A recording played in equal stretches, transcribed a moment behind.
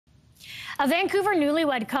A Vancouver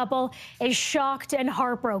newlywed couple is shocked and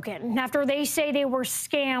heartbroken after they say they were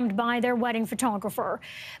scammed by their wedding photographer.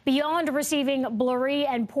 Beyond receiving blurry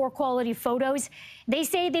and poor quality photos, they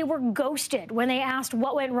say they were ghosted when they asked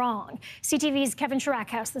what went wrong. CTV's Kevin Chirac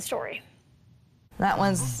has the story. That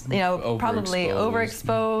one's, probably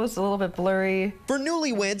overexposed, a little bit blurry. For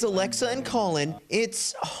newlyweds Alexa and Colin,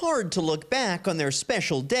 it's hard to look back on their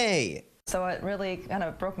special day. So it really kind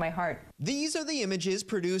of broke my heart. These are the images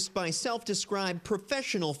produced by self-described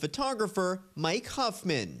professional photographer Mike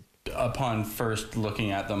Huffman. Upon first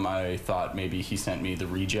looking at them, I thought maybe he sent me the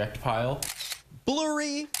reject pile.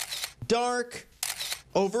 Blurry, dark,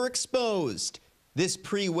 overexposed. This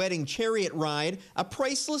pre-wedding chariot ride, a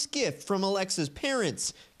priceless gift from Alexa's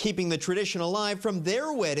parents, keeping the tradition alive from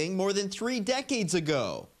their wedding more than 3 decades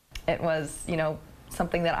ago. It was,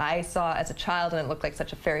 something that I saw as a child, and it looked like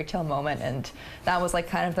such a fairy tale moment, and that was like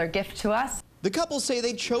kind of their gift to us. The couple say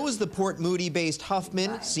they chose the Port Moody-based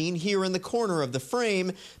Huffman, seen here in the corner of the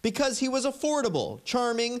frame, because he was affordable,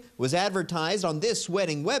 charming, was advertised on this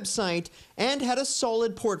wedding website, and had a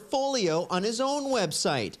solid portfolio on his own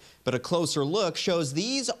website. But a closer look shows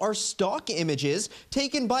these are stock images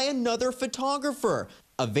taken by another photographer,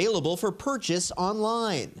 available for purchase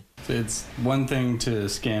online. It's one thing to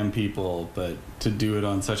scam people, but to do it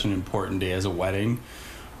on such an important day as a wedding,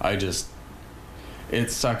 it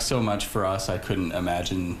sucks so much for us. I couldn't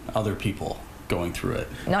imagine other people going through it.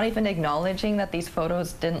 Not even acknowledging that these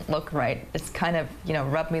photos didn't look right. It's kind of,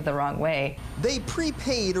 rubbed me the wrong way. They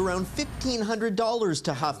prepaid around $1,500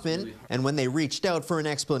 to Huffman, and when they reached out for an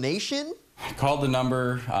explanation, I called the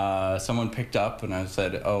number, someone picked up, and I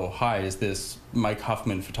said, "Oh, hi, is this Mike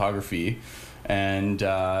Huffman Photography?" And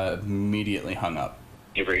immediately hung up.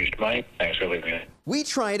 You've reached Mike. Thanks for leaving it. We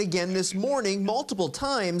tried again this morning multiple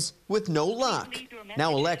times with no luck.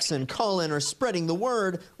 Now Alexa and Colin are spreading the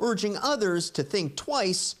word, urging others to think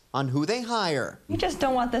twice on who they hire. You just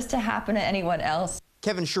don't want this to happen to anyone else.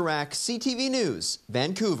 Kevin Chirac, CTV News,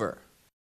 Vancouver.